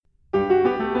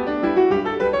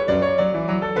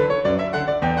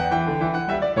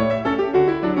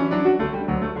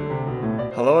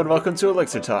and welcome to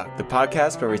Elixir Talk, the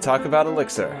podcast where we talk about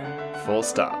Elixir. Full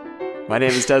stop. My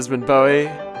name is Desmond Bowie,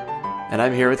 and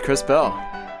I'm here with Chris Bell.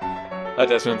 Hi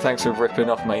Desmond, thanks for ripping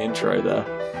off my intro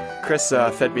there. Chris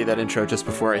fed me that intro just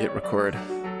before I hit record.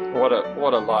 What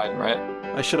a line, right?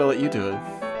 I should have let you do it.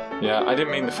 Yeah, I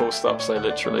didn't mean the full stop so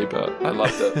literally, but I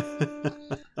loved it.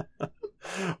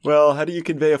 Well, how do you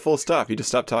convey a full stop? You just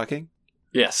stop talking?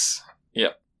 Yes.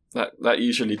 Yep. That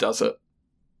usually does it.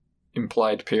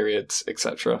 Implied periods,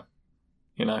 etc.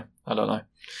 You know, I don't know.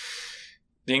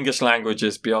 The English language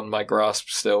is beyond my grasp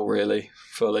still, really,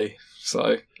 fully.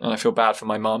 So, and I feel bad for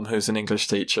my mum, who's an English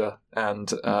teacher, and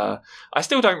I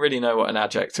still don't really know what an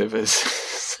adjective is.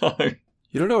 So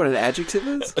you don't know what an adjective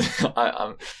is?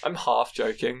 I'm half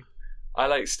joking.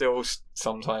 I still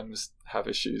sometimes have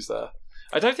issues there.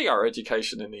 I don't think our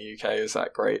education in the UK is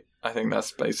that great. I think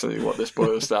that's basically what this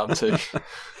boils down to.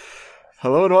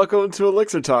 Hello and welcome to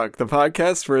Elixir Talk, the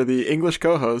podcast where the English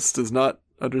co-host does not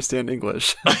understand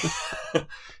English.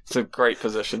 It's a great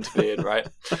position to be in, right?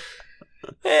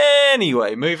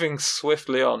 Anyway, moving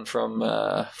swiftly on from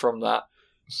that.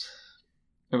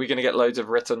 Are we going to get loads of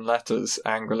written letters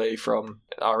angrily from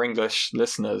our English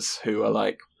listeners who are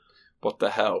like, what the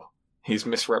hell? He's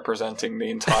misrepresenting the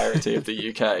entirety of the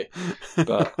UK.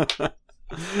 But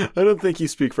I don't think you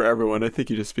speak for everyone. I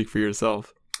think you just speak for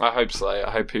yourself. I hope so.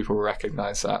 I hope people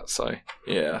recognise that. So,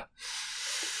 yeah.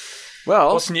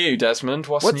 Well, what's new, Desmond?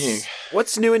 What's new?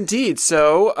 What's new indeed?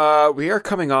 So, we are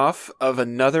coming off of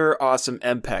another awesome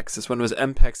MPEX. This one was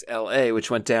MPEX LA,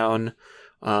 which went down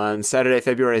on Saturday,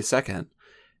 February 2nd.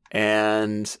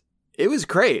 And it was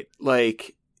great.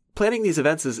 Like, planning these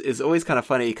events is always kind of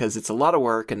funny because it's a lot of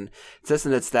work and it's this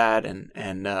and it's that. And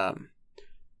I mean,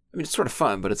 it's sort of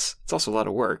fun, but it's also a lot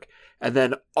of work. And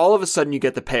then all of a sudden you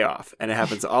get the payoff and it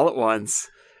happens all at once.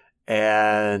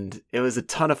 And it was a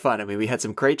ton of fun. I mean, we had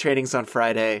some great trainings on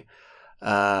Friday.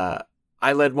 I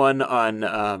led one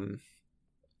on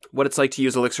what it's like to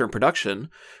use Elixir in production,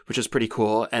 which is pretty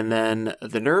cool. And then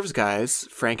the Nerves guys,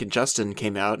 Frank and Justin,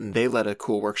 came out and they led a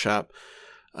cool workshop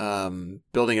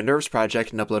building a Nerves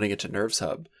project and uploading it to Nerves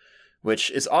Hub, which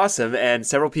is awesome. And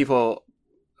several people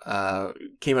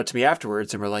came up to me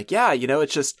afterwards and were like, yeah,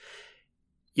 it's just...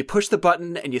 you push the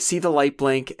button and you see the light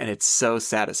blink and it's so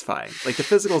satisfying. Like the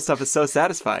physical stuff is so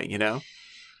satisfying,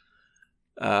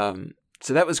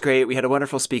 So that was great. We had a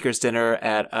wonderful speakers dinner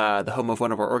at the home of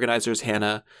one of our organizers,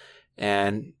 Hannah.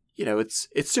 And,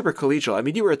 it's super collegial. I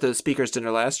mean, you were at the speakers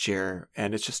dinner last year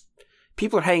and it's just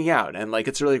people are hanging out and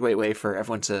it's a really great way for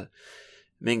everyone to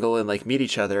mingle and meet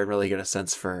each other and really get a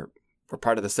sense for we're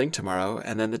part of this thing tomorrow.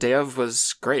 And then the day of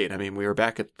was great. I mean, we were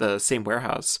back at the same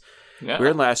warehouse. Yeah. We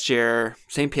were in last year,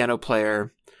 same piano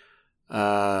player.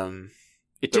 The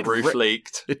roof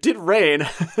leaked. It did rain.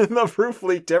 The roof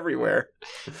leaked everywhere.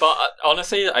 But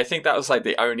honestly, I think that was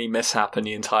the only mishap in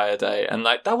the entire day. And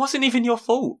that wasn't even your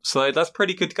fault. So that's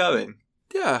pretty good going.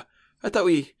 Yeah. I thought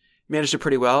we managed it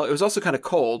pretty well. It was also kind of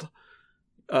cold.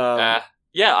 I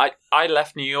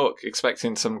left New York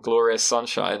expecting some glorious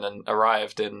sunshine and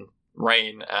arrived in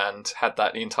rain and had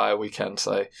that the entire weekend.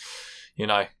 So,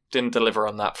 didn't deliver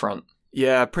on that front.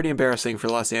 Yeah, pretty embarrassing for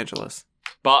Los Angeles.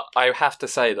 But I have to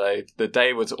say, though, the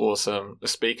day was awesome. The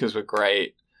speakers were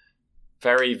great.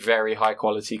 Very, very high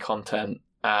quality content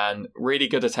and really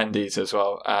good attendees as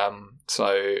well.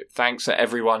 So thanks to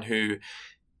everyone who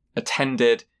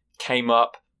attended, came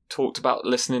up, talked about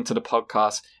listening to the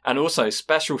podcast. And also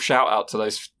special shout out to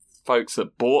those folks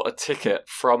that bought a ticket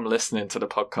from listening to the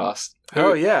podcast.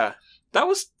 Oh, yeah. That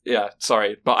was,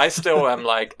 sorry, but I still am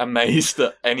amazed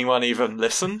that anyone even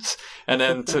listens. And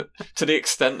then to the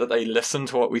extent that they listen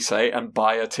to what we say and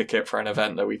buy a ticket for an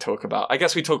event that we talk about. I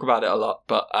guess we talk about it a lot,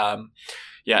 but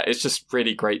it's just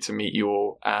really great to meet you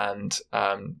all. And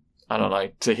I don't know,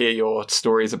 to hear your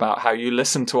stories about how you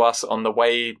listen to us on the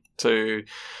way to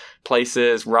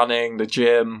places, running, the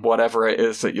gym, whatever it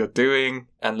is that you're doing,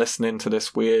 and listening to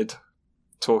this weird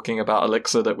talking about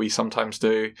Elixir that we sometimes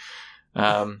do.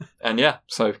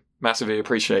 So massively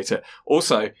appreciate it.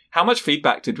 Also, how much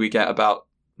feedback did we get about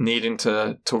needing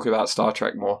to talk about Star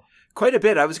Trek more? Quite a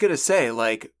bit. I was going to say,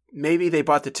 maybe they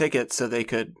bought the ticket so they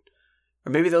could,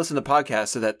 or maybe they listen to the podcast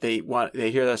so that they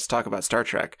hear us talk about Star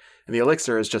Trek, and the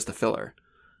Elixir is just the filler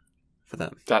for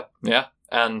them.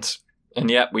 And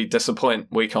yet we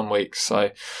disappoint week on week.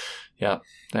 So yeah,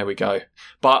 there we go.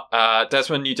 But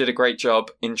Desmond, you did a great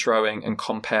job introing and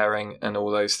comparing and all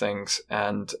those things,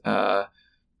 and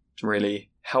really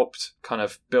helped kind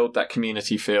of build that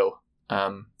community feel.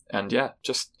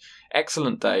 Just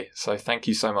excellent day. So thank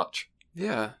you so much.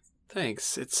 Yeah,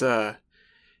 thanks. It's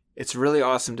really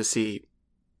awesome to see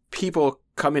people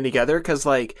coming together, because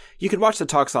like you can watch the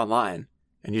talks online,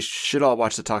 and you should all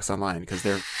watch the talks online because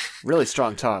they're really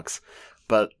strong talks.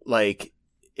 But like,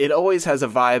 it always has a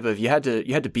vibe of you had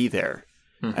to be there.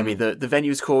 Mm-hmm. I mean, the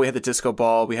venue's cool. We had the disco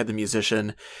ball. We had the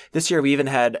musician. This year, we even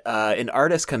had an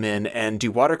artist come in and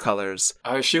do watercolors.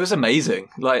 Oh, she was amazing.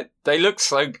 Like, they look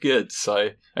so good. So,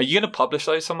 are you going to publish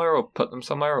those somewhere or put them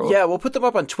somewhere? Or? Yeah, we'll put them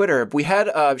up on Twitter. We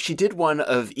had she did one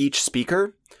of each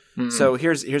speaker. Mm-hmm. So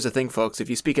here's the thing, folks. If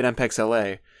you speak at MPEX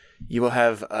LA, you will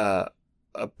have a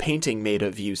painting made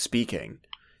of you speaking,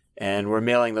 and we're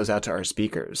mailing those out to our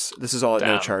speakers. This is all at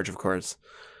no charge, of course.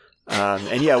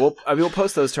 And yeah, we'll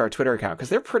post those to our Twitter account because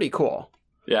they're pretty cool.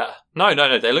 Yeah, no,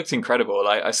 they looked incredible.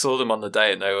 Like, I saw them on the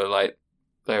day, and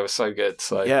they were so good.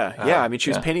 So yeah. I mean,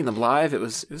 she was painting them live. It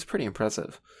was pretty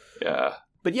impressive. Yeah,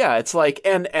 but yeah, it's like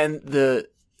and the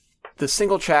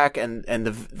single track and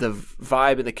the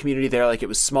vibe and the community there, like, it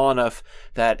was small enough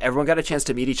that everyone got a chance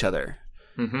to meet each other.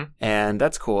 Mm-hmm. And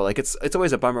that's cool. Like, it's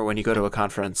always a bummer when you go to a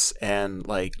conference and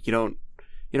like you don't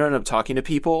end up talking to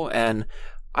people. And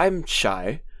I'm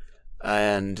shy.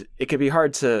 And it can be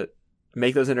hard to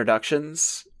make those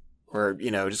introductions or,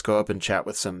 just go up and chat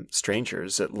with some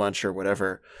strangers at lunch or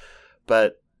whatever.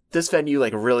 But this venue,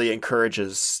 like, really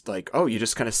encourages, like, oh, you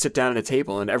just kind of sit down at a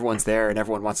table and everyone's there and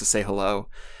everyone wants to say hello.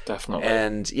 Definitely.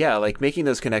 And yeah, like, making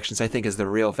those connections, I think, is the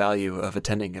real value of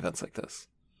attending events like this.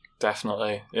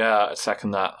 Definitely. Yeah, I second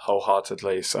that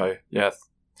wholeheartedly. So, yeah,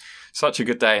 such a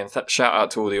good day. And shout out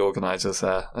to all the organisers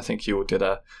there. I think you all did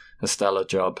a stellar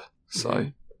job. So... Mm-hmm.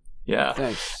 Yeah.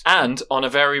 Thanks. And on a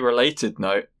very related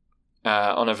note,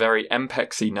 on a very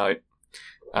MPEX-y note,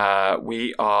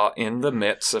 we are in the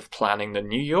midst of planning the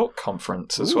New York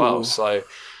conference as well. So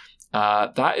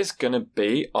that is going to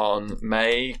be on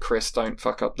May. Chris, don't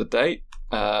fuck up the date.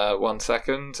 1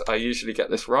 second. I usually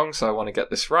get this wrong, so I want to get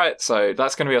this right. So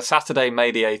that's going to be on Saturday, May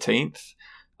the 18th,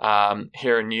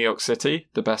 here in New York City,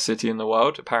 the best city in the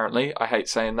world, apparently. I hate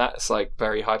saying that. It's like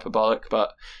very hyperbolic,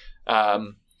 but...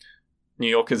 New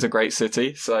York is a great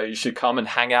city, so you should come and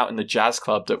hang out in the jazz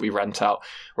club that we rent out.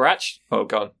 We're actually... Oh,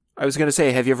 God. I was going to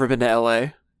say, have you ever been to LA?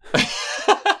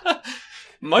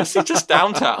 Mostly just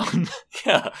downtown.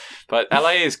 Yeah, but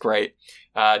LA is great.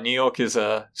 New York is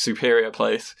a superior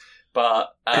place.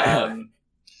 But so I'm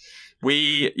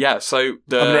going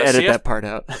to edit that part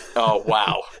out. Oh,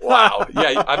 wow.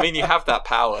 Yeah, I mean, you have that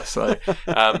power, so...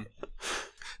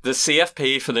 The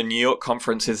CFP for the New York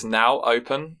conference is now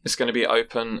open. It's going to be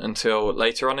open until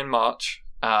later on in March.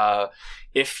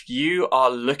 If you are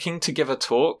looking to give a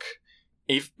talk,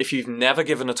 if you've never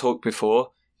given a talk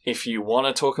before, if you want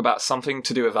to talk about something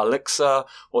to do with Elixir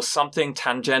or something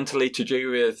tangentially to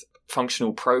do with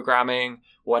functional programming,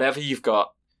 whatever you've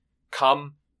got,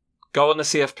 go on the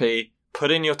CFP,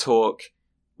 put in your talk.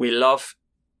 We love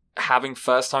having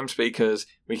first-time speakers.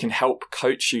 We can help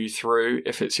coach you through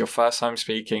if it's your first time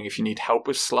speaking, if you need help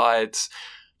with slides.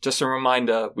 Just a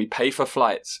reminder, we pay for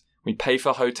flights, we pay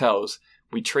for hotels,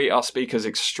 we treat our speakers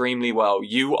extremely well.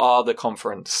 You are the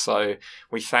conference, so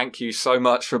we thank you so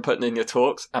much for putting in your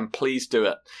talks, and please do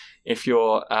it. If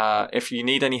you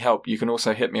need any help, you can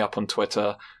also hit me up on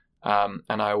Twitter, and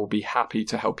I will be happy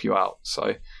to help you out.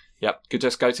 So, yep,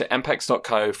 just go to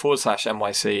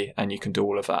mpex.co/NYC and you can do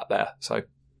all of that there. So,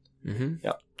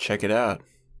 yep. Check it out.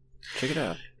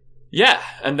 Yeah,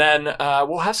 and then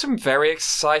we'll have some very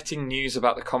exciting news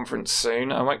about the conference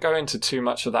soon. I won't go into too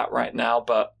much of that right now,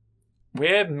 but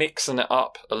we're mixing it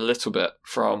up a little bit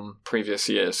from previous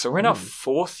years. So we're in our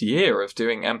 4th year of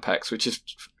doing MPEX, which is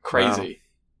crazy.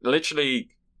 Wow. Literally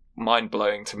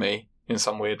mind-blowing to me in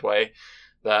some weird way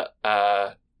that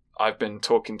I've been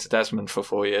talking to Desmond for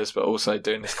 4 years, but also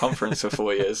doing this conference for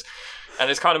 4 years. And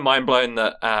it's kind of mind-blowing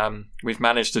that we've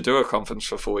managed to do a conference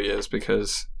for 4 years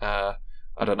because, I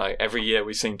don't know, every year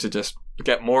we seem to just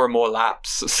get more and more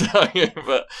laps. So,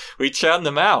 but we churn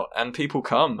them out and people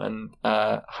come and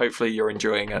hopefully you're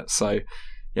enjoying it. So,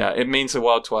 yeah, it means the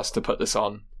world to us to put this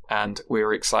on and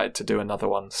we're excited to do another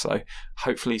one. So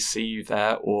hopefully see you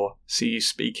there or see you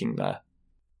speaking there.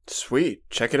 Sweet.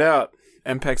 Check it out.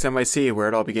 MPEX NYC, where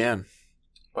it all began.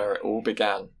 Where it all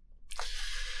began.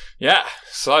 Yeah,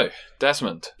 so,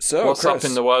 Desmond, what's Chris, up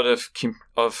in the world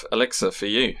of Elixir for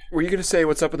you? Were you going to say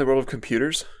what's up in the world of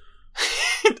computers?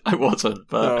 I wasn't,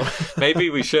 but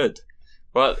maybe we should.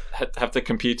 Well, have the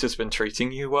computers been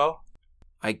treating you well?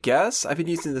 I guess. I've been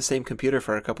using the same computer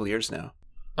for a couple of years now.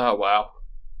 Oh, wow.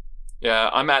 Yeah,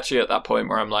 I'm actually at that point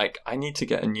where I'm like, I need to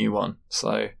get a new one.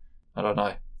 So, I don't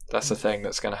know. That's the thing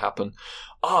that's going to happen.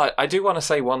 Oh, I do want to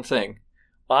say one thing.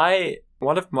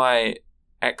 One of my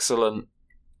excellent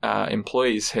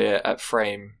employees here at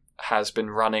Frame, has been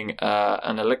running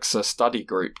an Elixir study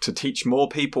group to teach more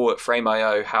people at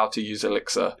Frame.io how to use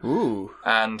Elixir. Ooh.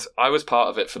 And I was part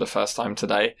of it for the first time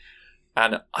today.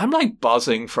 And I'm like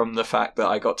buzzing from the fact that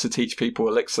I got to teach people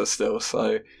Elixir still.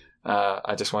 So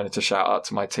I just wanted to shout out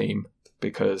to my team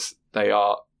because they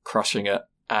are crushing it.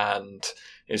 And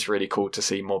it's really cool to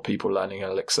see more people learning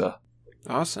Elixir.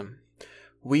 Awesome.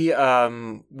 We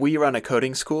run a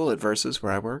coding school at Versus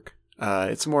where I work.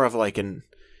 It's more of like an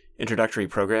introductory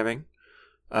programming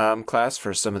class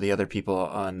for some of the other people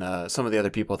at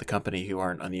the company who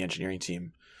aren't on the engineering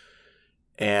team.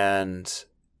 And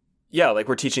yeah, like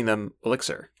we're teaching them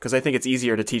Elixir because I think it's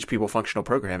easier to teach people functional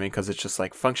programming because it's just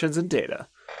like functions and data.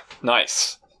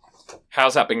 Nice.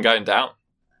 How's that been going down?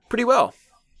 Pretty well.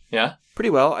 Yeah? Pretty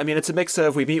well. I mean, it's a mix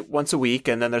of we meet once a week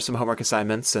and then there's some homework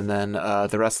assignments and then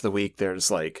the rest of the week there's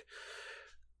like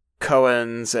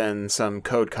koans and some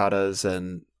code katas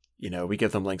and, we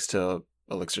give them links to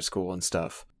Elixir School and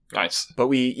stuff. Nice. But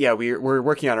we're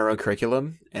working on our own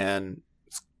curriculum and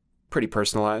it's pretty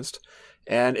personalized.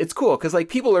 And it's cool because like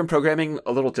people learn programming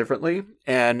a little differently.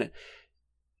 And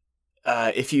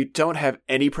if you don't have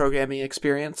any programming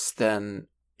experience, then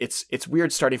it's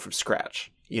weird starting from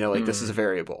scratch. This is a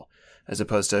variable as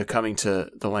opposed to coming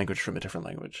to the language from a different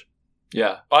language.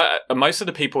 Yeah. Most of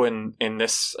the people in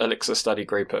this Elixir study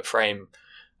group at Frame,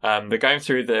 they're going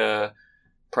through the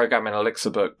Programming Elixir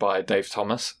book by Dave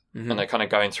Thomas, and they're kind of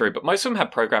going through, but most of them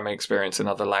have programming experience in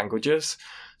other languages.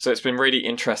 So it's been really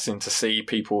interesting to see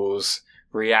people's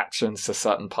reactions to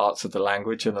certain parts of the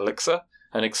language in Elixir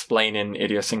and explaining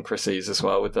idiosyncrasies as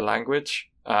well with the language.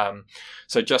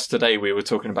 So just today we were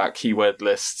talking about keyword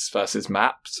lists versus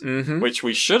maps, which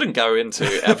we shouldn't go into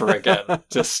ever again,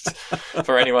 just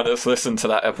for anyone that's listened to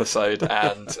that episode.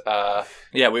 And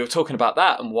we were talking about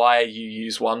that and why you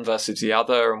use one versus the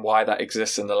other and why that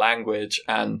exists in the language.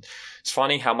 And it's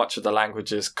funny how much of the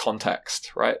language is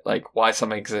context, right? Like why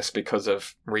something exists because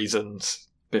of reasons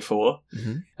before.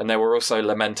 And they were also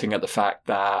lamenting at the fact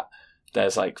that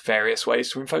there's like various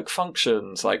ways to invoke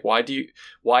functions. Like when you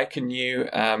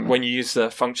use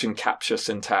the function capture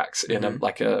syntax in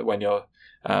when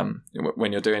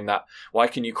you're doing that, why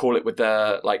can you call it with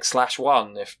the like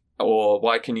 /1 or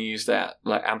why can you use that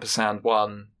like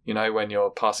 &1, when you're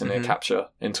passing a capture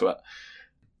into it?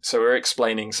 So we're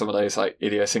explaining some of those like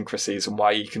idiosyncrasies and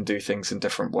why you can do things in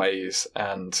different ways,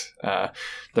 and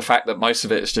the fact that most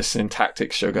of it is just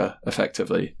syntactic sugar,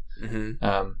 effectively.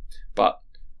 But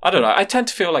I don't know. I tend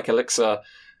to feel like Elixir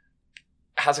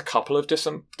has a couple of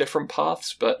different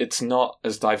paths, but it's not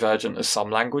as divergent as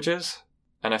some languages.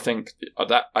 And I think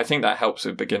that helps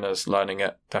with beginners learning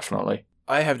it, definitely.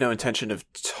 I have no intention of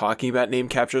talking about name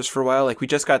captures for a while. Like we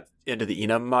just got into the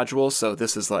enum module, so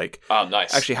this is like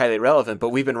nice. Actually highly relevant, but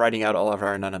we've been writing out all of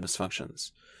our anonymous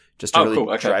functions just to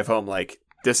really drive home like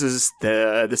this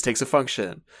takes a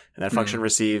function and that function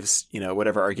receives,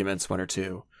 whatever arguments, 1 or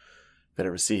 2 that it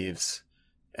receives.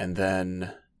 And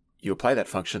then you apply that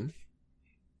function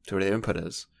to where the input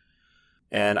is.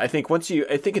 And I think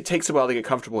it takes a while to get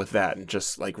comfortable with that and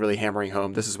just like really hammering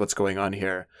home, this is what's going on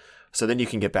here. So then you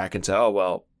can get back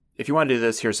into, if you want to do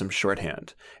this, here's some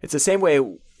shorthand. It's the same way,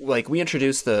 like we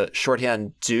introduced the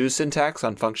shorthand do syntax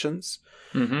on functions.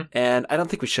 And I don't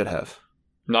think we should have.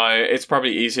 No, it's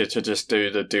probably easier to just do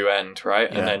the do end, right?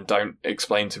 Yeah. And then don't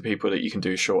explain to people that you can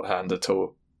do shorthand at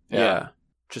all. Yeah.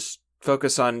 Just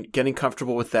focus on getting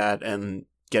comfortable with that and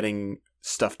getting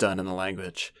stuff done in the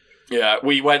language. Yeah,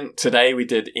 we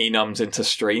did enums into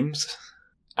streams,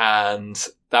 and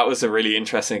that was a really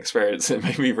interesting experience. It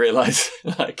made me realize,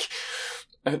 like,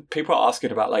 people are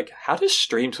asking about, like, how does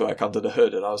streams work under the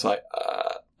hood? And I was like,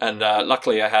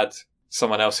 luckily I had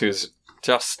someone else who's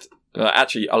just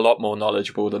actually a lot more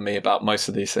knowledgeable than me about most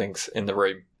of these things in the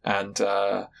room. And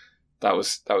that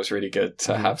was really good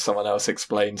to have someone else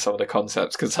explain some of the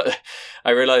concepts, because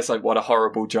I realized like what a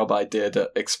horrible job I did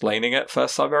at explaining it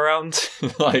first time around.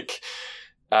 Like,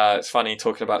 it's funny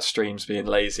talking about streams being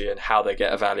lazy and how they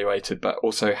get evaluated, but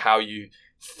also how you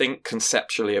think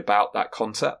conceptually about that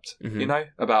concept,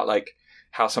 about like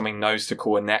how something knows to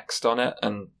call a next on it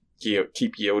and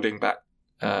keep yielding back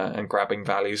and grabbing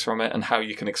values from it, and how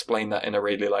you can explain that in a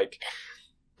really like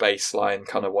baseline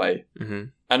kind of way.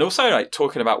 And also like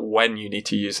talking about when you need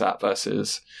to use that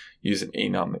versus using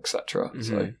enum, etc.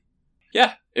 So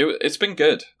yeah, it's been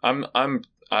good. I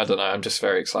don't know, I'm just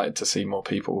very excited to see more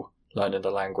people learning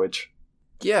the language.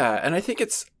 Yeah, and I think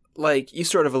it's like you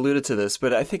sort of alluded to this,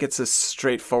 but I think it's a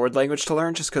straightforward language to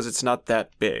learn just because it's not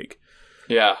that big.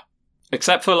 Yeah.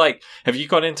 Except for like, have you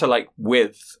got into like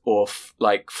with or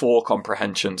like for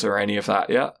comprehensions or any of that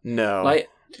yet? No. Like,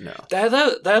 no. They're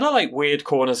the like weird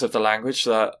corners of the language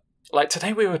that like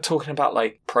today we were talking about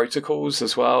like protocols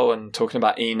as well, and talking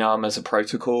about enum as a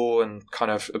protocol and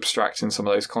kind of abstracting some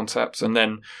of those concepts. And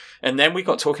then we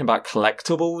got talking about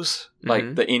collectibles,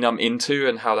 like the enum into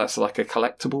and how that's like a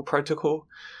collectible protocol.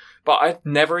 But I'd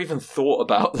never even thought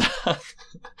about that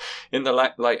in the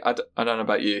I don't know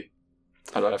about you.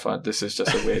 I don't know if this is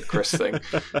just a weird Chris thing,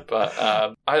 but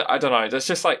I don't know. There's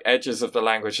just like edges of the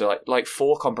language, like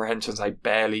for comprehensions I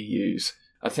barely use.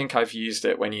 I think I've used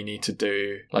it when you need to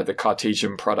do like the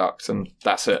Cartesian product, and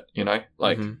that's it. You know,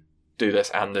 like do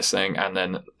this and this thing, and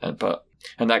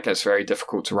that gets very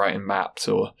difficult to write in maps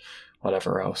or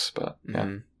whatever else. But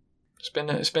yeah. It's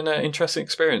been an interesting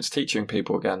experience teaching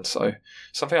people again. So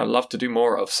something I'd love to do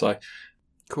more of. So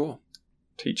cool.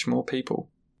 Teach more people.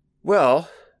 Well,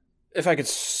 if I could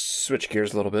switch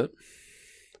gears a little bit,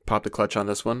 pop the clutch on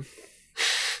this one.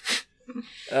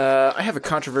 I have a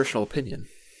controversial opinion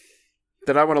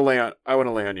that I want to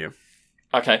lay on you.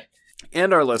 Okay.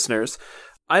 And our listeners.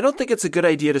 I don't think it's a good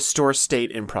idea to store state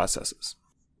in processes.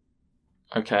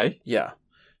 Okay. Yeah.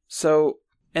 So,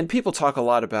 and people talk a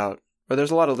lot about, or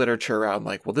there's a lot of literature around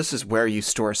like, well, this is where you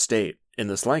store state in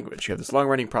this language. You have this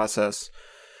long-running process,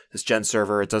 this gen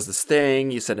server, it does this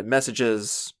thing, you send it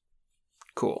messages.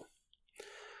 Cool.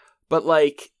 But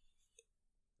like,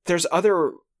 there's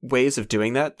other ways of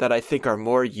doing that I think are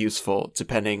more useful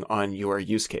depending on your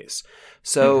use case.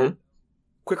 So,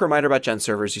 quick reminder about gen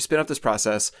servers. You spin up this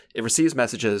process, it receives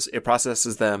messages, it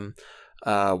processes them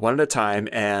one at a time,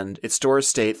 and it stores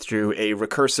state through a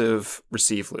recursive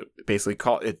receive loop. Basically,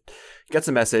 it gets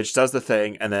a message, does the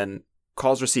thing, and then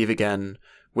calls receive again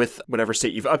with whatever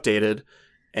state you've updated,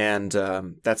 and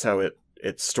that's how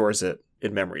it stores it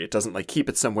in memory. It doesn't like keep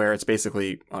it somewhere. It's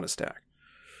basically on a stack.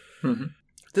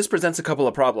 This presents a couple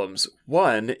of problems.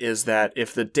 One is that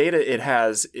if the data it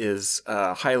has is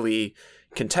highly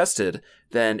contested,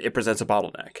 then it presents a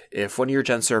bottleneck. If one of your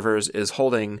gen servers is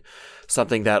holding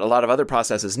something that a lot of other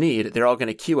processes need, they're all going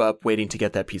to queue up waiting to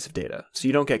get that piece of data. So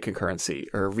you don't get concurrency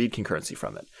or read concurrency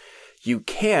from it. You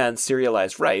can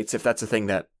serialize writes if that's a thing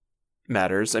that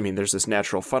matters. I mean, there's this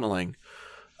natural funneling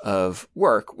of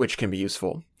work, which can be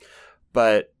useful,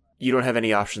 but you don't have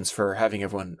any options for having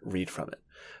everyone read from it.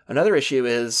 Another issue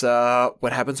is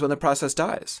what happens when the process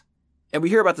dies. And we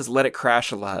hear about this let it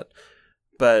crash a lot,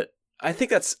 but I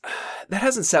think that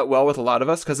hasn't sat well with a lot of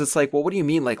us because it's like, well, what do you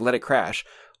mean like let it crash?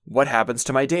 What happens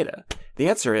to my data? The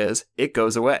answer is it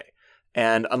goes away.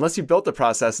 And unless you built the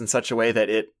process in such a way that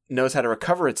it knows how to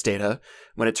recover its data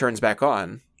when it turns back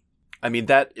on, I mean,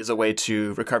 that is a way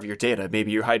to recover your data.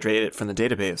 Maybe you hydrate it from the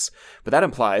database, but that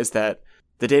implies that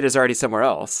the data is already somewhere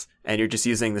else and you're just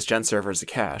using this gen server as a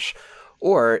cache.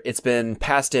 Or it's been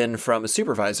passed in from a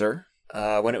supervisor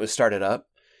when it was started up,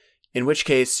 in which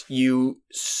case you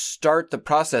start the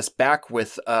process back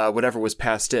with whatever was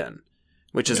passed in,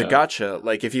 which is a gotcha.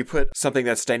 Like if you put something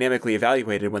that's dynamically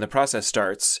evaluated when the process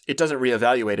starts, it doesn't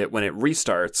reevaluate it when it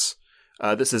restarts.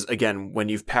 This is, again, when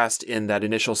you've passed in that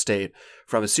initial state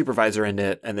from a supervisor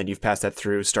init, and then you've passed that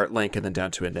through start link and then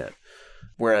down to init.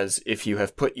 Whereas if you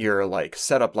have put your like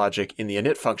setup logic in the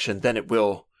init function, then it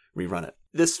will rerun it.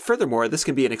 Furthermore, this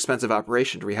can be an expensive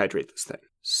operation to rehydrate this thing.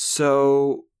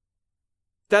 So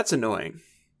that's annoying.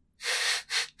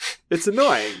 It's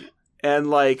annoying. And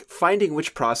like finding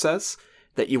which process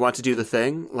that you want to do the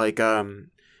thing, like at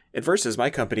Versus, my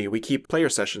company, we keep player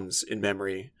sessions in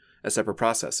memory as separate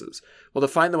processes. Well, to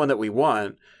find the one that we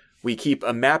want, we keep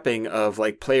a mapping of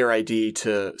like player ID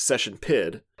to session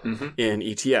PID in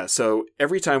ETS. So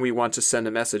every time we want to send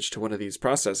a message to one of these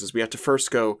processes, we have to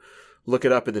first go look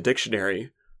it up in the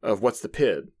dictionary of what's the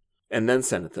PID and then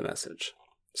send it the message.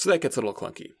 So that gets a little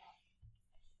clunky.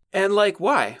 And like,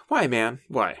 why? Why, man?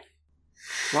 Why?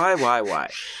 Why?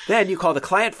 Then you call the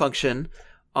client function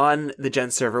on the gen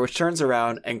server, which turns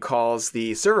around and calls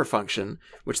the server function,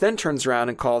 which then turns around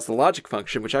and calls the logic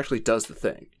function, which actually does the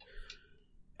thing.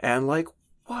 And like,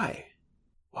 why?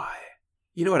 Why?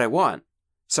 You know what I want?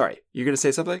 Sorry, you're going to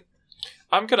say something?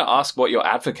 I'm going to ask what you're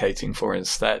advocating for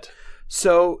instead.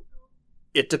 So,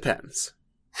 it depends.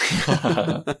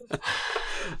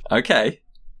 Okay.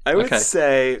 I would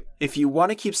say if you want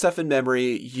to keep stuff in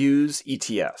memory, use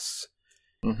ETS,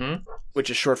 which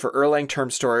is short for Erlang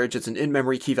Term Storage. It's an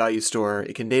in-memory key value store.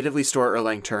 It can natively store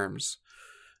Erlang terms,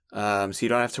 so you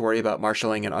don't have to worry about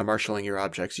marshalling and unmarshalling your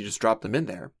objects. You just drop them in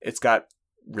there. It's got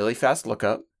really fast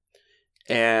lookup,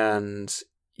 and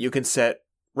you can set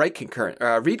read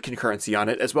concurrency on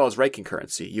it as well as write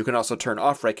concurrency. You can also turn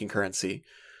off write concurrency,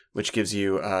 which gives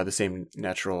you the same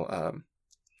natural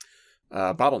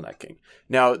bottlenecking.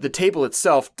 Now, the table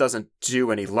itself doesn't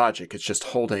do any logic. It's just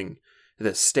holding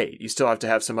this state. You still have to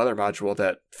have some other module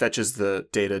that fetches the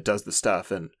data, does the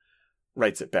stuff, and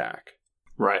writes it back.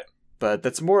 Right. But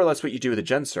that's more or less what you do with a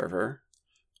gen server,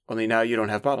 only now you don't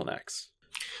have bottlenecks.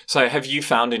 So have you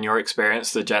found in your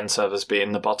experience the gen servers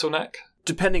being the bottleneck?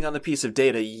 Depending on the piece of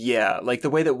data, yeah. Like the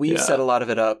way that we set a lot of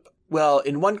it up, well,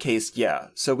 in one case, yeah.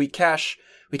 So we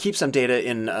keep some data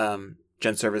in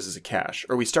gen servers as a cache,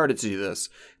 or we started to do this,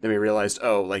 then we realized,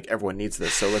 oh, like everyone needs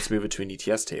this, so let's move it to an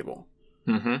ETS table.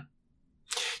 Mm-hmm.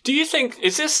 Do you think,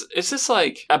 is this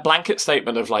like a blanket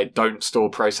statement of like don't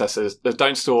store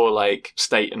like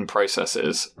state and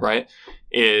processes, right?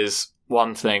 Is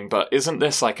one thing, but isn't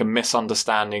this like a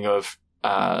misunderstanding of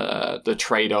the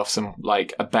trade-offs and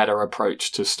like a better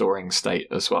approach to storing state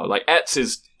as well? Like ETS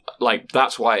is like,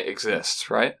 that's why it exists,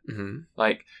 right? Mm-hmm.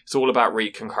 Like it's all about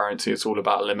read concurrency. It's all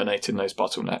about eliminating those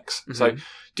bottlenecks. Mm-hmm. So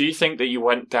do you think that you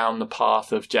went down the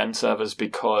path of gen servers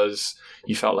because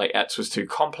you felt like ETS was too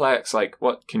complex? Like,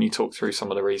 what can you talk through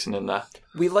some of the reasoning there?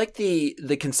 We like the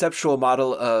conceptual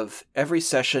model of every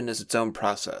session is its own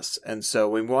process. And so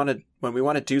when we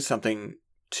want to do something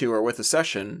to or with a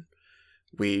session,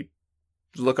 we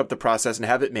look up the process and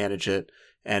have it manage it.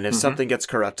 And if something gets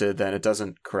corrupted, then it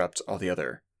doesn't corrupt all the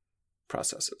other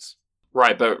processes.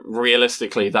 Right, but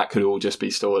realistically, that could all just be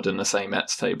stored in the same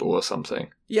ETS table or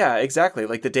something. Yeah, exactly.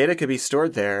 Like the data could be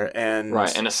stored there, and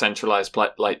right in a centralized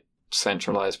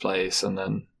place, and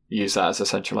then use that as a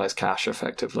centralized cache,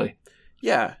 effectively.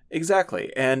 Yeah,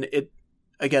 exactly. And it,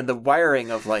 again, the wiring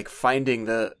of like finding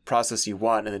the process you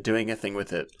want and then doing a thing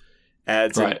with it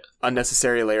adds an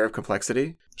unnecessary layer of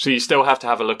complexity. So you still have to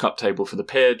have a lookup table for the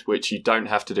PID, which you don't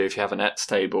have to do if you have an ETS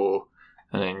table.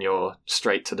 And then you're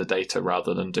straight to the data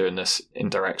rather than doing this in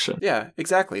direction. Yeah,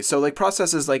 exactly. So like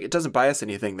processes, like it doesn't bias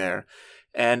anything there.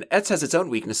 And ETS has its own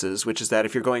weaknesses, which is that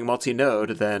if you're going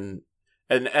multi-node, then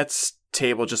an ETS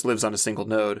table just lives on a single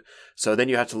node. So then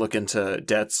you have to look into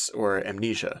DETS or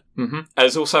Amnesia. Mm-hmm.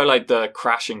 There's also like the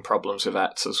crashing problems with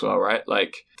ETS as well, right?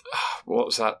 Like, what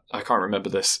was that? I can't remember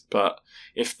this, but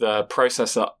if the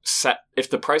process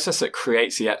that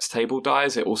creates the ETS table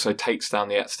dies, it also takes down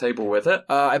the ETS table with it.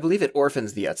 I believe it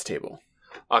orphans the ETS table.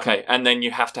 Okay, and then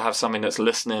you have to have something that's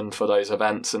listening for those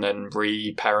events and then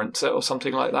re-parents it or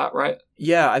something like that, right?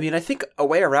 Yeah, I mean, I think a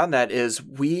way around that is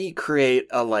we create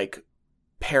a like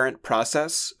parent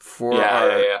process for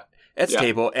our ETS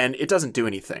table, and it doesn't do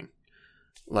anything.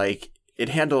 Like it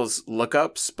handles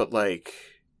lookups, but like.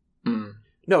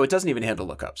 No, it doesn't even handle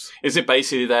lookups. Is it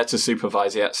basically there to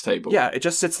supervise the ETS table? Yeah, it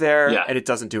just sits there and it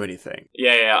doesn't do anything.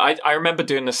 Yeah. I remember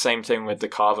doing the same thing with the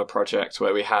Kava project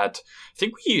where I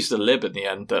think we used a lib in the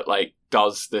end that like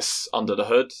does this under the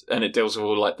hood, and it deals with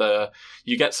all like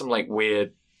you get some like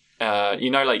weird, like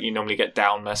you normally get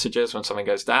down messages when something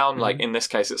goes down. Mm-hmm. Like in this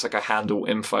case, it's like a handle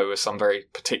info with some very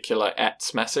particular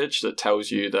ETS message that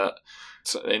tells you that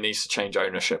it needs to change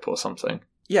ownership or something.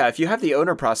 Yeah, if you have the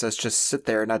owner process just sit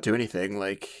there and not do anything,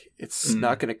 like it's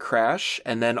not going to crash,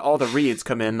 and then all the reads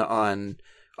come in on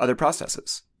other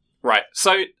processes. Right.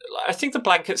 So I think the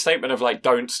blanket statement of like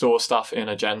don't store stuff in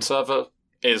a gen server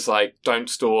is like don't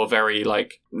store very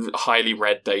like highly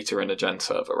read data in a gen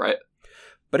server, right?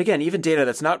 But again, even data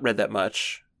that's not read that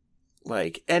much,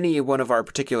 like any one of our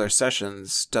particular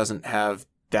sessions doesn't have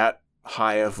that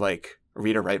high of like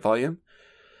read or write volume.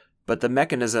 But the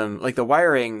mechanism, like the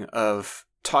wiring of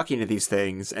talking to these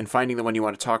things and finding the one you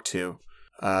want to talk to,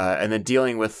 and then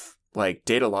dealing with like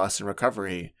data loss and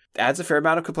recovery adds a fair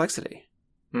amount of complexity.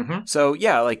 Mm-hmm. So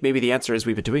yeah, like maybe the answer is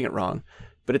we've been doing it wrong,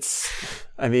 but it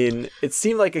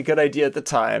seemed like a good idea at the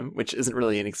time, which isn't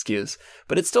really an excuse,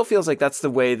 but it still feels like that's the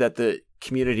way that the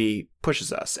community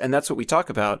pushes us. And that's what we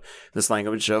talk about, this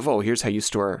language of, oh, here's how you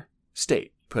store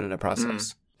state, put in a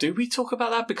process. Do we talk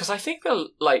about that? Because I think that,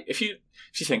 like, if you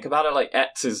think about it, like,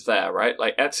 ETS is there, right?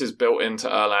 Like, ETS is built into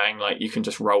Erlang. Like, you can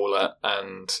just roll it.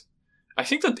 And I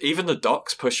think that even the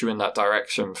docs push you in that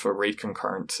direction for read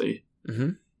concurrency,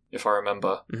 if I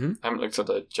remember. Mm-hmm. I haven't looked at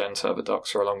the gen server docs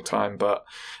for a long time.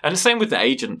 And the same with the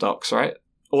agent docs, right?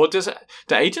 Or do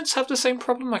agents have the same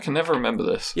problem? I can never remember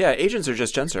this. Yeah, agents are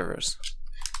just gen servers.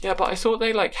 Yeah, but I thought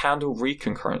they, like, handle read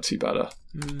concurrency better.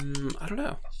 I don't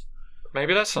know.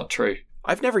 Maybe that's not true.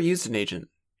 I've never used an agent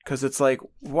because it's like,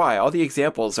 why? All the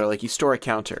examples are like you store a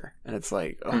counter and it's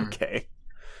like, okay,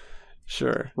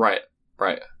 sure. Right.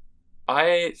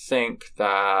 I think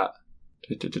that,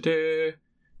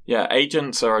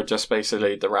 agents are just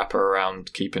basically the wrapper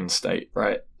around keeping state,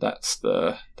 right? That's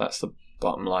the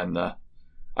bottom line there.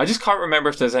 I just can't remember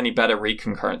if there's any better read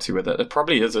concurrency with it. There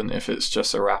probably isn't if it's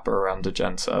just a wrapper around a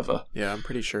gen server. Yeah, I'm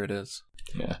pretty sure it is.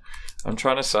 Yeah. I'm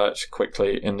trying to search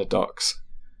quickly in the docs.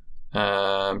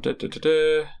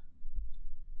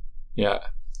 Yeah.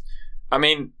 I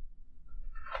mean,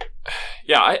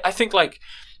 yeah, I think like,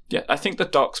 yeah, I think the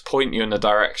docs point you in the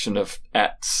direction of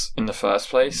ETS in the first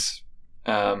place.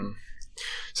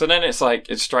 So then it's like,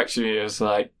 it strikes you as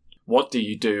like, what do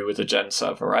you do with a gen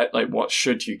server, right? Like, what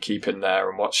should you keep in there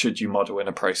and what should you model in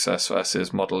a process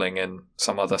versus modeling in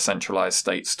some other centralized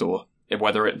state store,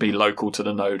 whether it be local to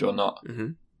the node or not? Mm-hmm.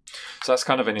 So that's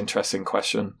kind of an interesting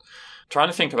question. Trying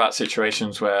to think about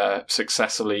situations where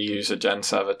successfully use a gen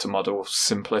server to model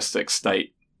simplistic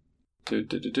state.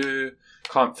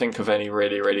 Can't think of any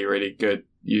really, really, really good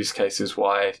use cases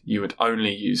why you would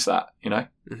only use that, you know?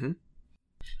 Mm-hmm.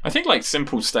 I think like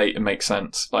simple state, it makes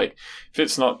sense. Like if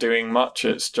it's not doing much,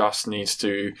 it just needs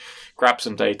to grab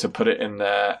some data, put it in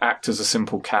there, act as a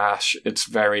simple cache. It's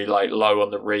very like low on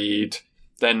the read.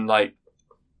 Then like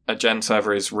a gen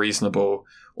server is reasonable,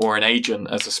 or an agent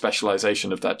as a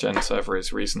specialization of that gen server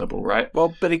is reasonable, right?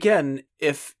 Well, but again,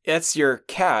 if it's your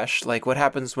cache, like what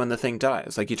happens when the thing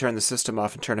dies? Like you turn the system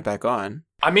off and turn it back on.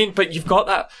 I mean, but you've got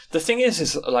that. The thing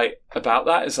is like about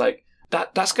that is like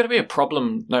that's going to be a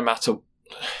problem no matter.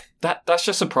 That's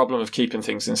just a problem of keeping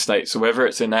things in state. So whether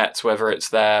it's in ETS, whether it's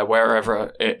there,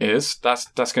 wherever it is, that's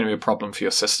going to be a problem for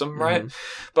your system, right?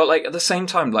 Mm-hmm. But like at the same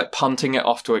time, like punting it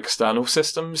off to external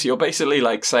systems, you're basically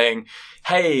like saying,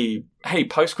 hey,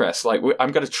 Postgres, like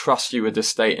I'm going to trust you with this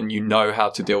state and you know how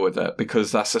to deal with it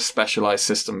because that's a specialized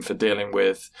system for dealing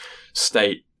with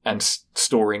state and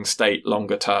storing state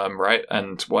longer term, right?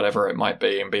 And whatever it might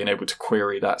be, and being able to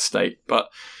query that state. But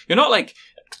you're not like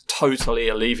totally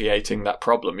alleviating that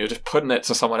problem. You're just putting it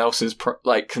to someone else's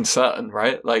concern,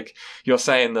 right? Like you're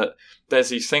saying that there's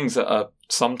these things that are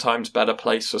sometimes better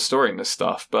placed for storing this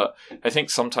stuff, but I think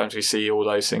sometimes we see all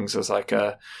those things as like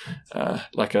a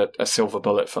silver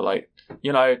bullet for like,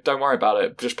 you know, don't worry about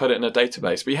it, just put it in a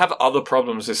database. But you have other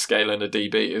problems with scaling a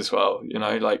DB as well, you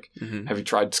know, like have you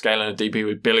tried scaling a DB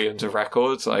with billions of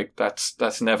records? Like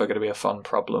that's never going to be a fun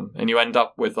problem, and you end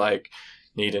up with like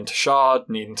needing to shard,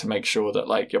 needing to make sure that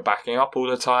like you're backing up all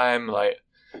the time, like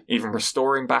even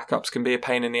restoring backups can be a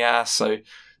pain in the ass. So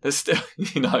there's still,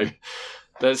 you know,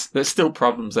 there's still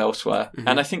problems elsewhere.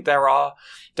 And I think there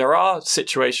are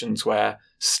situations where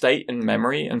state and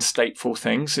memory and stateful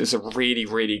things is a really,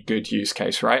 really good use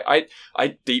case, right?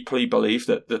 I deeply believe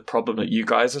that the problem that you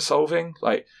guys are solving,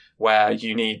 like where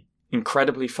you need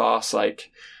incredibly fast, like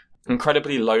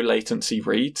incredibly low latency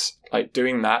reads, like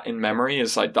doing that in memory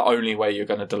is like the only way you're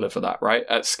going to deliver that, right?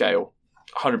 At scale,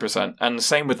 100%. And the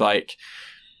same with like,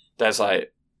 there's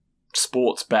like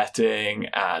sports betting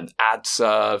and ad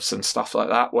serves and stuff like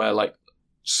that, where like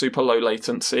super low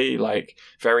latency, like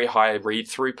very high read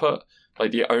throughput.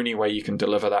 Like the only way you can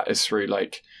deliver that is through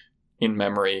like in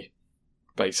memory,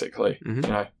 basically, you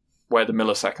know, where the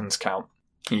milliseconds count.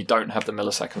 You don't have the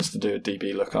milliseconds to do a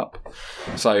DB lookup.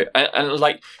 So, and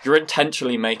like, you're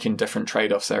intentionally making different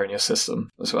trade-offs there in your system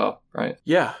as well, right?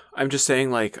 Yeah, I'm just saying,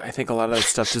 like, I think a lot of that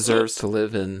stuff deserves to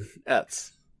live in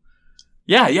ETS.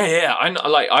 Yeah.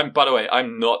 By the way,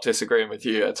 I'm not disagreeing with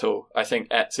you at all. I think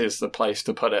ETS is the place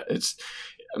to put it. It's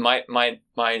my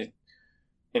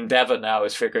endeavor now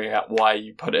is figuring out why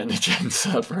you put it in a gen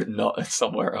server and not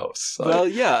somewhere else. So. Well,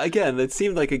 yeah, again, it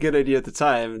seemed like a good idea at the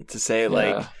time to say,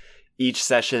 like, each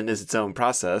session is its own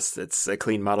process. It's a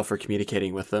clean model for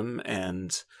communicating with them,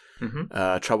 and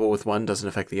trouble with one doesn't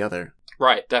affect the other.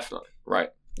 Right, definitely. Right.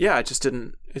 Yeah, it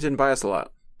didn't buy us a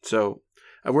lot. So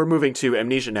we're moving to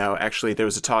Amnesia now. Actually, there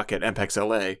was a talk at MPEX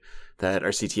LA that our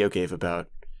CTO gave about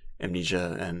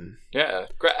Amnesia and... Yeah,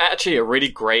 actually a really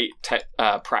great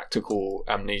practical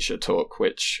Amnesia talk,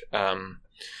 which I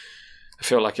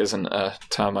feel like isn't a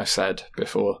term I've said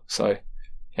before, so...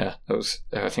 Yeah,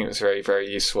 I think it was very, very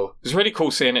useful. It was really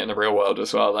cool seeing it in the real world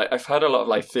as well. Like I've heard a lot of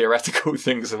like theoretical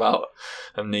things about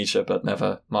Amnesia, but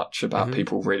never much about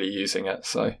people really using it.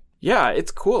 So yeah,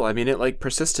 it's cool. I mean, it like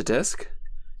persists to disk,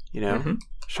 you know,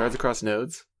 shards across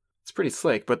nodes. It's pretty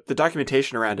slick, but the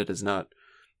documentation around it is not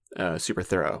super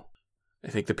thorough. I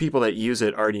think the people that use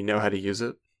it already know how to use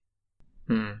it.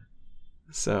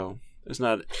 So there's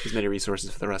not as many resources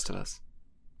for the rest of us.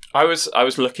 I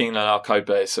was looking at our code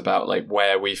base about like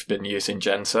where we've been using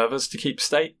gen servers to keep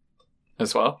state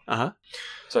as well.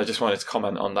 So I just wanted to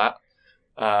comment on that.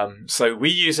 So we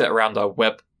use it around our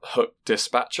webhook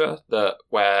dispatcher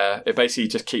where it basically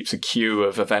just keeps a queue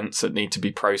of events that need to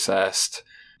be processed.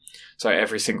 So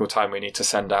every single time we need to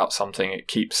send out something, it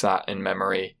keeps that in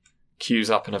memory, queues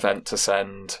up an event to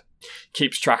send,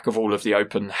 keeps track of all of the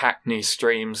open Hackney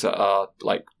streams that are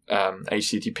like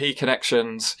HTTP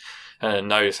connections, and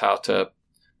knows how to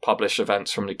publish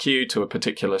events from the queue to a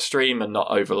particular stream and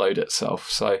not overload itself.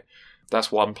 So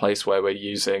that's one place where we're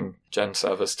using gen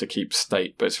servers to keep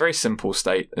state, but it's very simple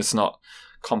state. It's not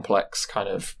complex kind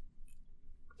of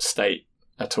state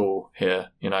at all here.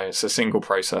 It's a single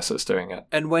process that's doing it.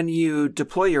 And when you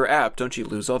deploy your app, don't you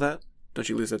lose all that? Don't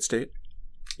you lose that state?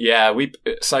 Yeah, we've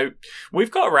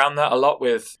got around that a lot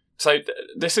with. So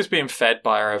this is being fed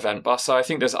by our event bus. So I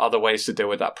think there's other ways to deal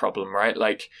with that problem, right?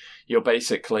 Like you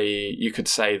could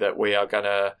say that we are going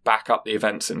to back up the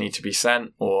events that need to be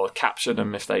sent or capture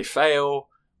them if they fail.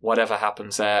 Whatever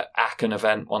happens there, ack an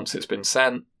event once it's been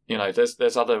sent.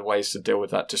 There's other ways to deal with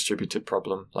that distributed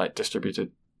problem, like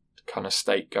distributed kind of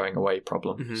state going away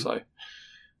problem. Mm-hmm. So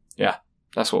yeah,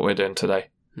 that's what we're doing today.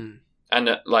 And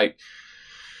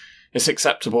it's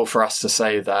acceptable for us to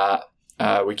say that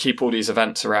we keep all these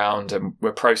events around and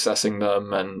we're processing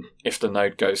them, and if the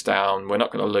node goes down, we're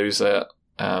not going to lose it.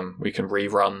 We can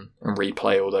rerun and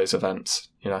replay all those events.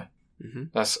 Mm-hmm.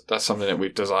 That's something that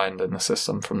we've designed in the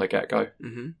system from the get-go.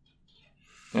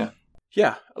 Mm-hmm.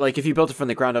 Yeah. Like if you built it from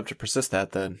the ground up to persist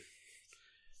that, then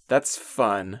that's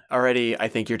fun. Already, I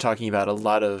think you're talking about a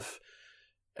lot of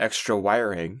extra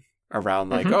wiring around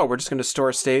like, mm-hmm. We're just going to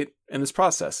store state in this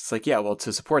process. It's like, yeah, well,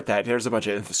 to support that, here's a bunch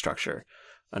of infrastructure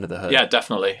under the hood. Yeah,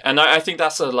 definitely. And I think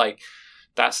that's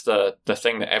the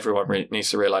thing that everyone needs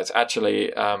to realize.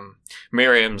 Actually,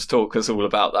 Miriam's talk is all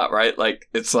about that, right? Like,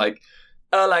 it's like,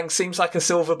 Erlang seems like a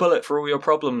silver bullet for all your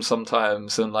problems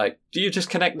sometimes. And do you just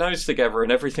connect nodes together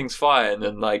and everything's fine?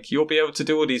 And you'll be able to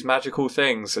do all these magical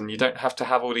things and you don't have to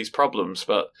have all these problems.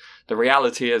 But the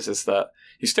reality is that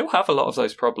you still have a lot of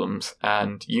those problems,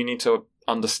 and you need to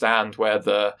understand where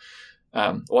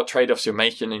what trade-offs you're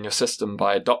making in your system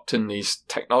by adopting these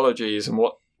technologies, and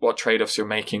what trade-offs you're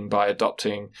making by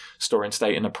adopting storing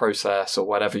state in a process or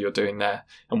whatever you're doing there,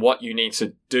 and what you need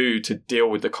to do to deal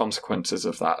with the consequences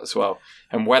of that as well,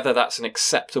 and whether that's an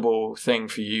acceptable thing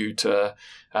for you to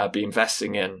be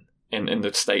investing in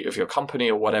the state of your company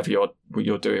or whatever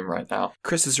you're doing right now.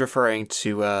 Chris is referring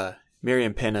to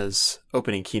Miriam Pina's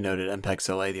opening keynote at MPEX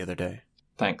LA the other day.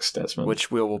 Thanks, Desmond.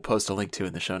 Which we will post a link to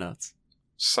in the show notes.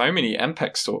 So many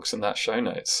MPEX talks in that show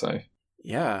notes, so...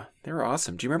 Yeah, they were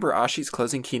awesome. Do you remember Ashi's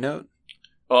closing keynote?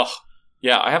 Oh,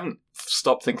 yeah, I haven't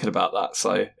stopped thinking about that.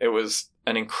 So it was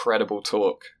an incredible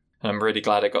talk. And I'm really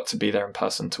glad I got to be there in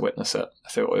person to witness it. I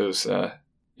thought it was,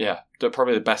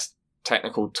 probably the best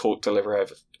technical talk delivery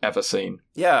I've ever seen.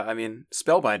 Yeah, I mean,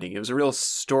 spellbinding. It was a real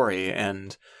story,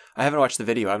 and I haven't watched the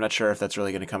video. I'm not sure if that's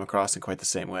really going to come across in quite the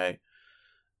same way.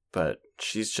 But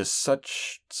she's just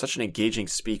such an engaging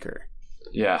speaker.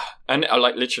 Yeah, and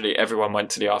literally everyone went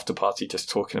to the after party just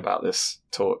talking about this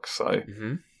talk, so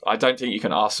mm-hmm. I don't think you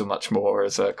can ask for much more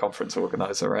as a conference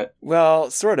organizer, right? Well,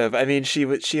 sort of. I mean, she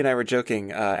and I were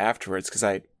joking afterwards because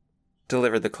I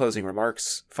delivered the closing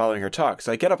remarks following her talk.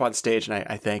 So I get up on stage and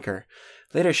I thank her.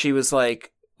 Later, she was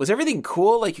like, "Was everything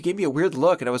cool? You gave me a weird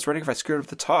look, and I was wondering if I screwed up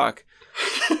the talk."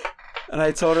 And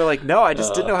I told her, no, I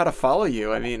just didn't know how to follow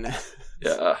you. I mean...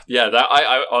 Yeah. That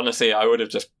I honestly, I would have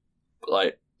just,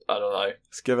 I don't know.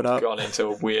 Just give it up. Gone into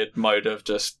a weird mode of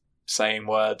just saying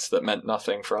words that meant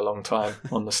nothing for a long time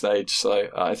on the stage. So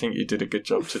I think you did a good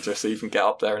job to just even get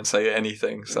up there and say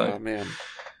anything. So, oh, man.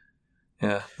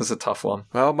 Yeah, it was a tough one.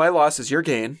 Well, my loss is your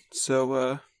gain.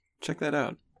 So check that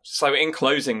out. So in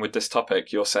closing with this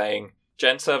topic, you're saying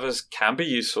gen servers can be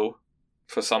useful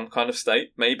for some kind of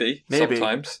state. Maybe.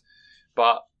 Sometimes.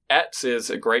 But ETS is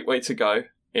a great way to go.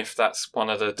 If that's one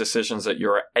of the decisions that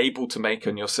you're able to make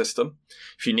on your system.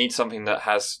 If you need something that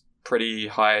has pretty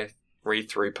high read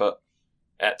throughput,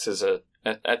 ETS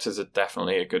is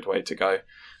definitely a good way to go,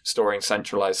 storing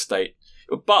centralized state.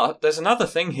 But there's another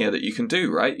thing here that you can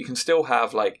do, right? You can still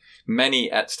have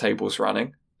many ETS tables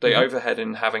running. The mm-hmm. overhead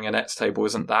in having an ETS table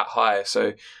isn't that high. So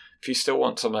if you still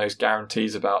want some of those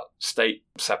guarantees about state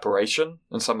separation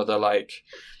and some of the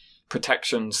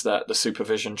protections that the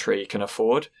supervision tree can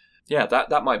afford, yeah,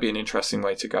 that might be an interesting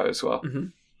way to go as well. Mm-hmm.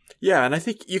 Yeah, and I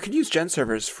think you could use gen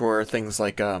servers for things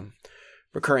like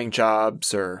recurring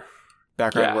jobs or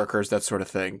background workers, that sort of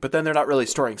thing. But then they're not really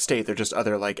storing state; they're just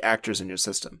other actors in your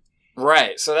system.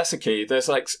 Right. So that's the key.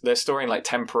 They're storing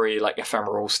temporary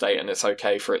ephemeral state, and it's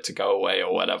okay for it to go away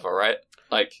or whatever, right?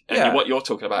 What you're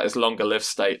talking about is longer lived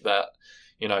state that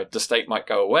the state might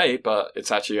go away, but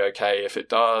it's actually okay if it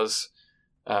does,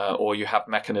 or you have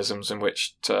mechanisms in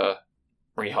which to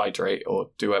rehydrate or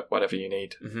do whatever you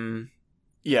need. Mm-hmm.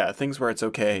 Yeah, things where it's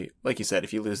okay, like you said,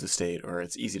 if you lose the state or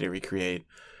it's easy to recreate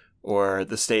or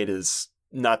the state is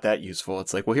not that useful.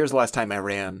 It's well, here's the last time I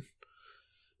ran.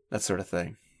 That sort of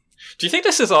thing. Do you think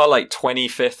this is our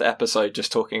 25th episode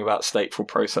just talking about stateful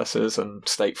processes and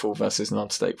stateful versus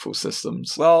non-stateful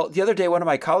systems? Well, the other day one of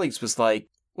my colleagues was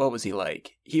what was he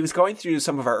like? He was going through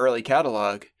some of our early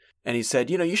catalog, and he said,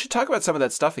 you should talk about some of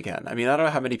that stuff again. I mean, I don't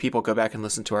know how many people go back and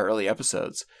listen to our early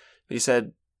episodes, but he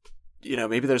said,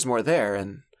 maybe there's more there.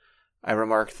 And I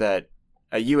remarked that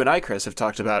you and I, Chris, have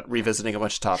talked about revisiting a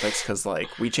bunch of topics because,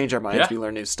 we change our minds, we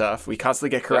learn new stuff. We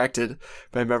constantly get corrected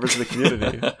by members of the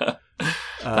community.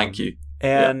 Thank you.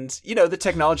 And, the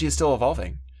technology is still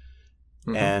evolving.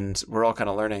 Mm-hmm. And we're all kind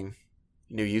of learning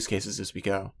new use cases as we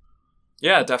go.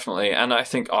 Yeah, definitely. And I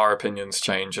think our opinions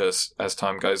change as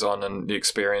time goes on and the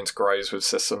experience grows with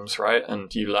systems, right?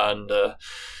 And you learn the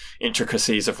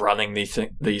intricacies of running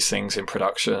these things in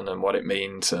production and what it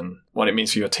means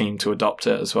for your team to adopt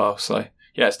it as well. So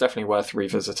yeah, it's definitely worth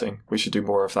revisiting. We should do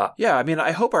more of that. Yeah, I mean,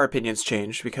 I hope our opinions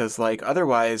change because,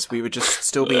 otherwise we would just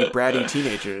still be bratty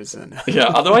teenagers. And yeah,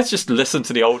 otherwise just listen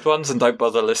to the old ones and don't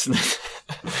bother listening.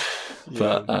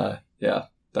 But yeah,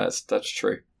 that's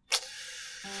true.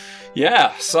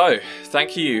 Yeah, so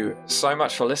thank you so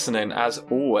much for listening. As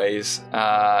always,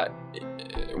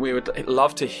 we would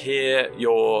love to hear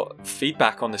your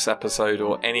feedback on this episode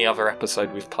or any other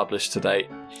episode we've published to date.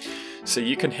 So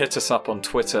you can hit us up on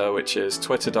Twitter, which is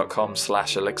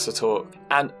twitter.com/ElixirTalk.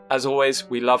 And as always,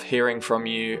 we love hearing from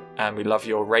you and we love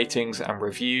your ratings and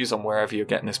reviews on wherever you're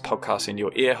getting this podcast in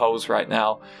your ear holes right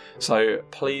now. So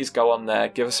please go on there,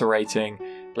 give us a rating,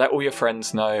 let all your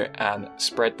friends know, and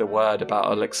spread the word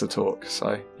about Elixir Talk.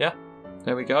 So yeah,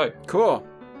 there we go. Cool.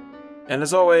 And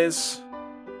as always,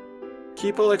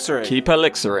 keep elixiring. Keep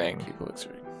elixiring. Keep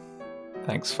elixiring.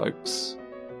 Thanks, folks.